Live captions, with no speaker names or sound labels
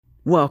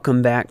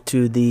Welcome back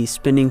to the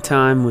Spending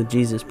Time with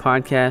Jesus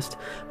podcast.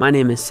 My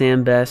name is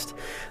Sam Best.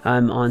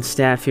 I'm on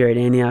staff here at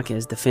Antioch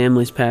as the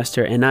family's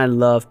pastor, and I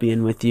love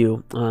being with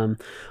you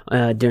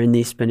during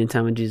the Spending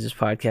Time with Jesus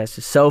podcast.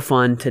 It's so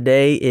fun.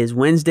 Today is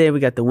Wednesday. We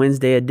got the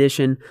Wednesday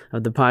edition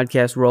of the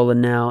podcast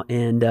rolling now.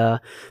 And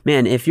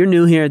man, if you're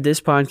new here,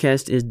 this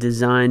podcast is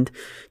designed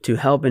to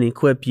help and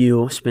equip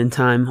you spend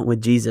time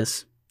with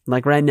Jesus.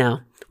 Like right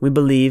now. We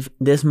believe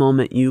this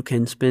moment you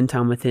can spend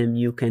time with Him,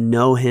 you can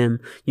know Him,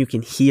 you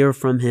can hear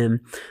from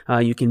Him,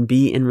 you can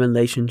be in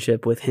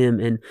relationship with Him.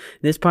 And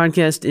this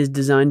podcast is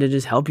designed to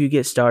just help you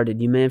get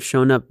started. You may have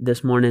shown up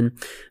this morning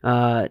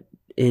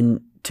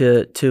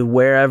to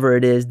wherever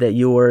it is that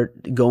you're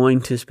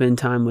going to spend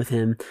time with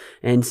Him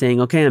and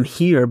saying, okay, I'm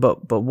here,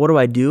 but what do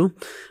I do?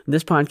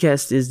 This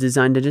podcast is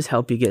designed to just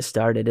help you get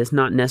started. It's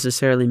not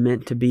necessarily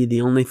meant to be the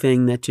only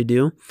thing that you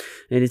do.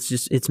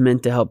 It's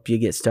meant to help you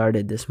get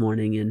started this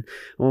morning. And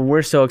well,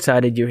 we're so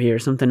excited you're here.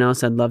 Something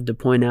else I'd love to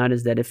point out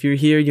is that if you're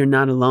here, you're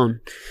not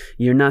alone.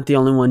 You're not the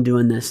only one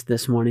doing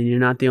this morning. You're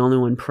not the only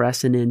one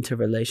pressing into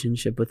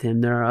relationship with Him.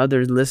 There are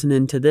others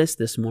listening to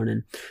this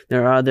morning.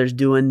 There are others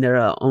doing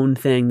their own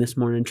thing this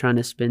morning, trying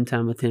to spend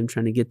time with Him,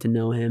 trying to get to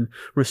know Him,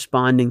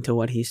 responding to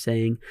what He's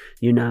saying.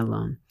 You're not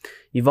alone.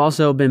 You've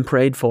also been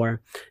prayed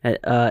for.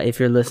 If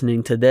you're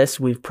listening to this,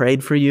 we've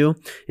prayed for you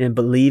and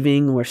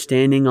believing, we're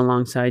standing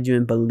alongside you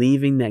and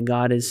believing that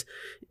God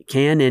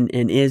can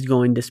and is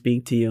going to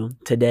speak to you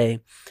today.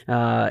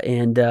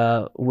 And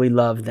we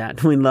love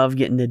that. We love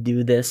getting to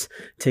do this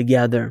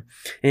together.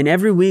 And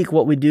every week,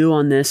 what we do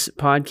on this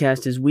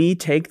podcast is we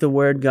take the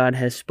word God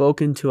has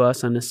spoken to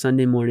us on a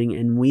Sunday morning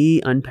and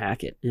we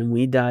unpack it and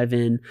we dive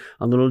in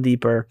a little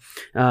deeper.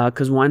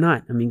 Because why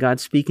not? I mean,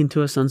 God's speaking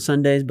to us on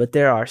Sundays, but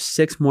there are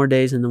 6 more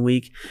days in the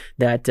week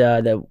that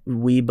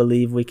we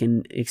believe we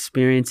can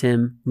experience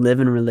Him, live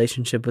in a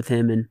relationship with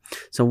Him. And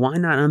so why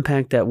not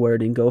unpack that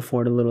word and go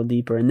for it a little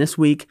deeper? And this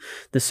week,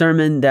 the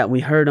sermon that we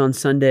heard on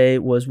Sunday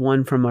was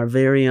one from our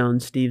very own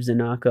Steve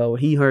Zanacco.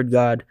 He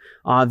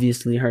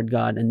obviously heard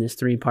God in this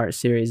 3-part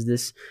series.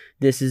 This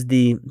is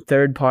the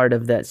 3rd part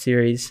of that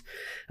series.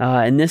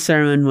 And this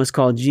sermon was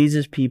called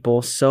Jesus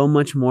People, So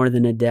Much More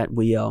Than a Debt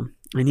We Owe.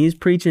 And he's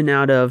preaching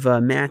out of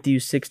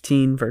Matthew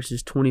 16,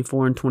 verses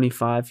 24 and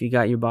 25. If you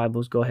got your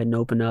Bibles, go ahead and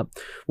open up.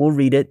 We'll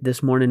read it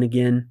this morning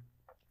again.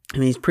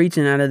 And he's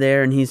preaching out of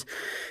there, and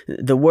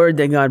the word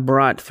that God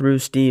brought through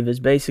Steve is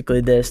basically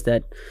this,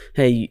 that,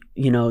 hey,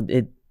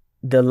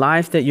 the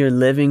life that you're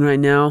living right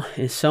now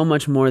is so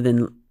much more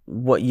than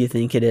what you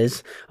think it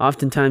is.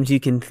 Oftentimes you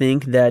can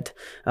think that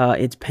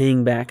it's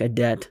paying back a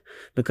debt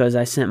because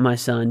I sent my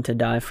son to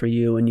die for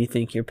you, and you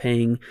think you're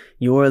paying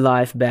your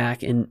life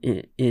back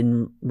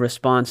in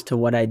response to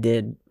what I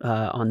did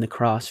on the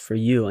cross for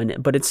you.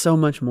 But it's so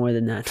much more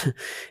than that.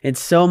 It's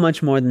so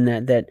much more than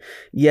that. That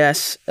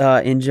yes,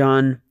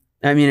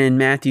 in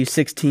Matthew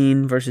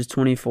 16, verses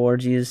 24,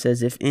 Jesus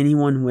says, if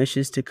anyone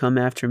wishes to come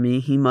after me,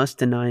 he must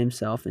deny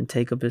himself and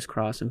take up his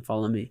cross and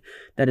follow me.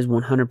 That is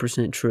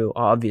 100% true.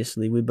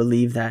 Obviously, we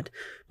believe that.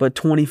 But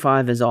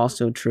 25 is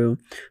also true.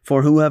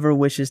 For whoever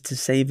wishes to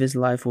save his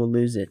life will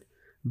lose it.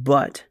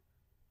 But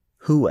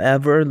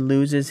whoever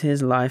loses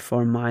his life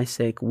for my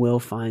sake will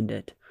find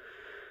it.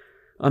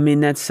 I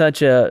mean, it's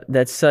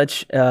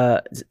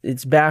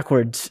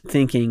backwards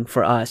thinking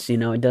for us,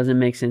 it doesn't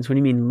make sense. What do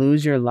you mean,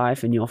 lose your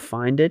life and you'll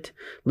find it?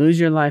 Lose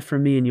your life for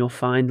me and you'll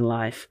find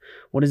life.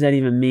 What does that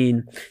even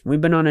mean? We've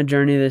been on a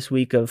journey this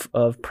week of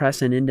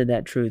pressing into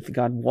that truth.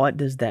 God, what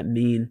does that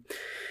mean?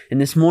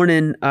 And this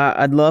morning,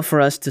 I'd love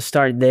for us to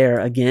start there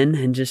again,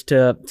 and just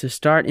to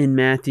start in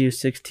Matthew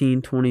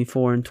 16,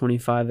 24 and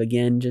 25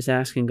 again, just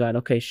asking God,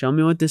 okay, show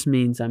me what this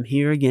means. I'm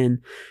here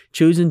again,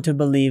 choosing to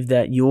believe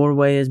that your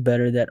way is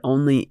better, that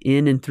only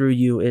in and through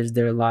you is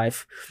their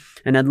life.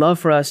 And I'd love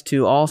for us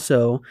to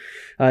also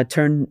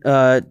turn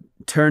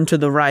to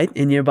the right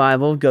in your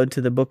Bible, go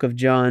to the book of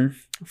John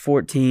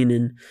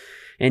 14,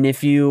 and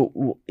if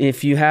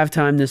you have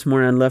time this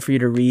morning, I'd love for you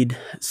to read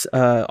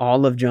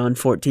all of John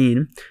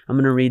 14. I'm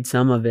going to read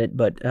some of it,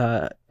 but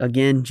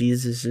again,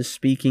 Jesus is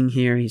speaking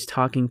here. He's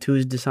talking to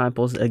His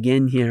disciples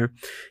again here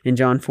in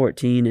John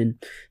 14, and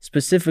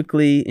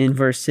specifically in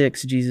verse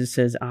 6, Jesus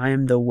says, I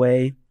am the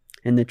way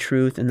and the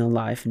truth and the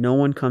life. No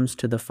one comes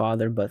to the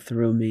Father but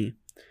through me.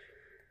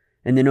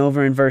 And then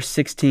over in verse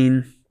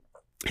 16,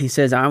 He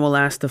says, I will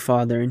ask the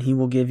Father, and He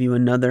will give you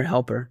another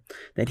helper,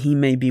 that He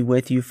may be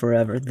with you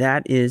forever.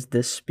 That is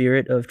the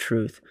Spirit of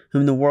truth,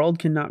 whom the world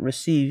cannot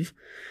receive,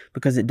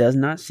 because it does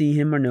not see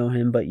Him or know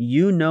Him, but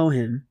you know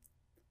Him,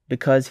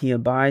 because He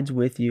abides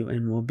with you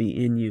and will be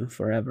in you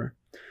forever.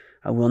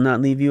 I will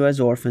not leave you as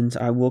orphans.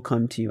 I will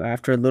come to you.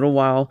 After a little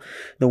while,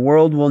 the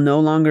world will no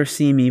longer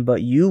see me,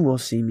 but you will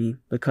see me.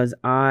 Because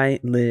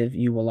I live,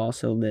 you will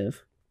also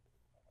live.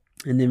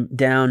 And then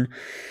down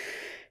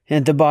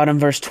at the bottom,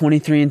 verse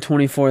 23 and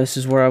 24, this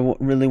is where I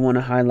really want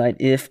to highlight.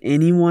 If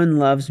anyone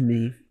loves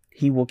me,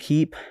 he will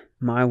keep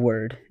my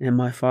word, and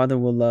my Father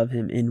will love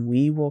him, and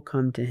we will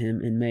come to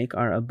him and make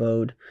our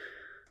abode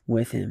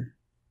with him.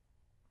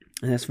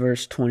 And that's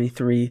verse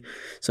 23.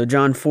 So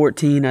John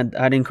 14,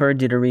 I'd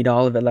encourage you to read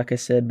all of it, like I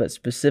said, but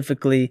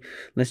specifically,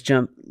 let's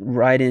jump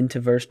right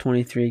into verse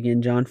 23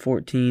 again. John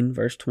 14,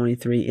 verse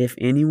 23. If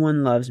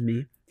anyone loves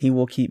me, he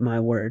will keep my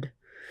word.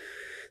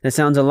 That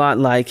sounds a lot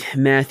like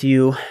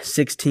Matthew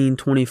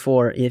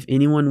 16:24. If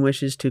anyone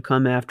wishes to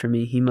come after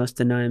me, he must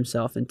deny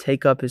himself and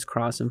take up his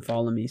cross and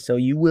follow me. So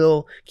you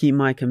will keep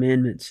my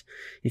commandments.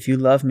 If you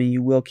love me,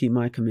 you will keep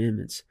my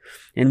commandments.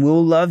 And we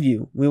will love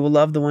you. We will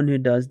love the one who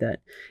does that.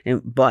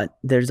 But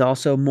there's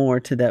also more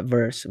to that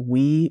verse.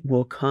 We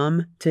will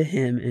come to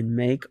him and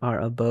make our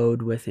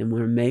abode with him.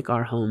 We'll make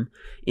our home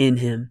in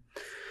him.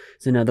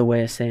 It's another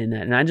way of saying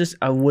that. And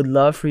I would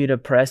love for you to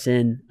press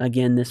in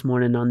again this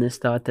morning on this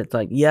thought that's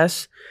like,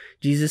 yes,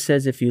 Jesus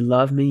says, if you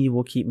love me, you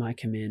will keep my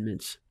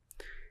commandments.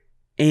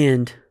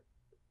 And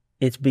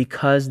it's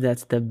because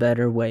that's the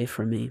better way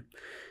for me.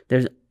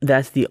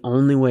 That's the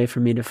only way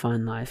for me to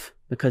find life,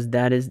 because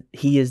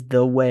he is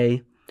the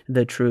way,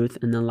 the truth,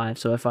 and the life.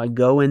 So if I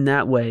go in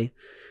that way,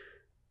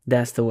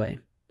 that's the way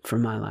for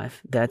my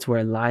life. That's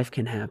where life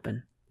can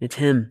happen. It's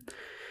him.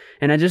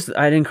 And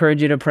I'd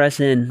encourage you to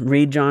press in.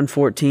 Read John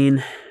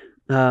 14.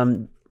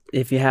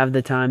 If you have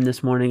the time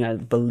this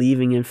morning,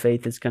 believing in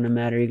faith, it's going to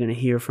matter. You're going to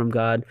hear from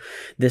God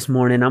this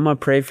morning. I'm going to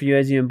pray for you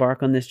as you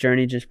embark on this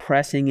journey, just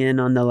pressing in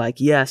on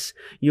yes,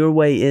 your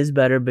way is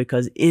better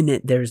because in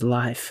it there's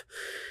life.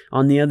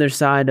 On the other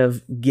side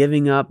of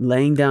giving up,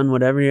 laying down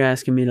whatever you're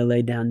asking me to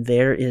lay down,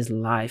 there is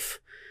life.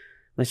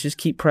 Let's just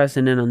keep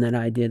pressing in on that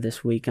idea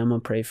this week. I'm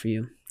going to pray for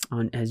you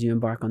as you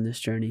embark on this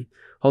journey.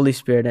 Holy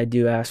Spirit, I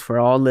do ask for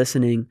all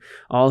listening,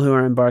 all who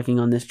are embarking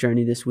on this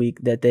journey this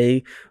week,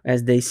 that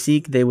as they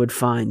seek, they would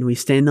find. We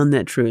stand on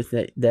that truth,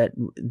 that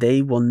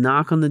they will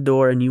knock on the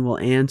door and you will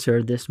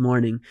answer this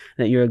morning,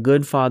 that you're a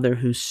good father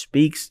who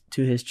speaks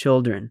to his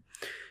children.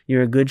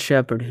 You're a good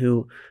shepherd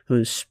who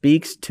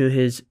speaks to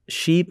his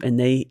sheep and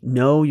they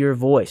know your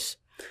voice.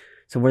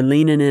 So we're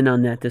leaning in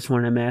on that this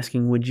morning. I'm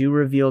asking, would you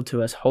reveal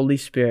to us, Holy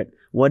Spirit,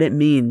 what it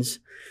means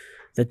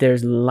that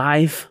there's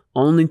life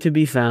only to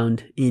be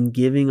found in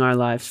giving our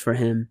lives for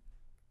him,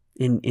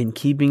 in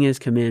keeping his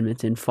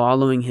commandments, in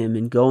following him,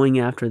 and going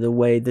after the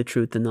way, the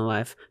truth, and the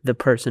life, the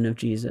person of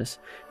Jesus.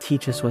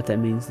 Teach us what that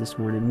means this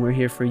morning. We're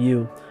here for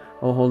you.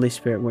 Oh, Holy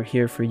Spirit, we're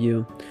here for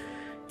you.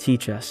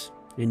 Teach us.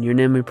 In your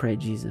name we pray,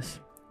 Jesus.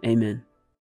 Amen.